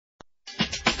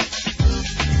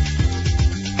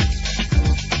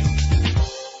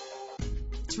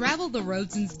Travel the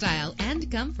roads in style and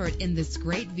comfort in this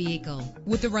great vehicle.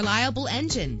 With a reliable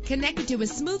engine connected to a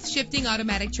smooth shifting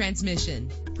automatic transmission,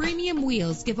 premium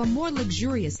wheels give a more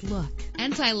luxurious look.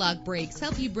 Anti-lock brakes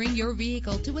help you bring your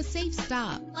vehicle to a safe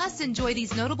stop. Plus, enjoy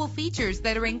these notable features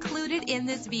that are included in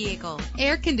this vehicle: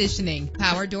 air conditioning,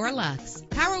 power door locks,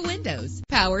 power windows,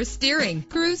 power steering,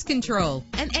 cruise control,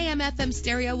 an AM/FM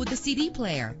stereo with a CD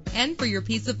player. And for your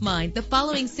peace of mind, the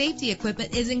following safety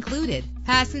equipment is included: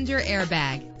 passenger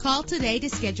airbag. Call today to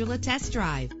schedule a test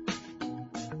drive.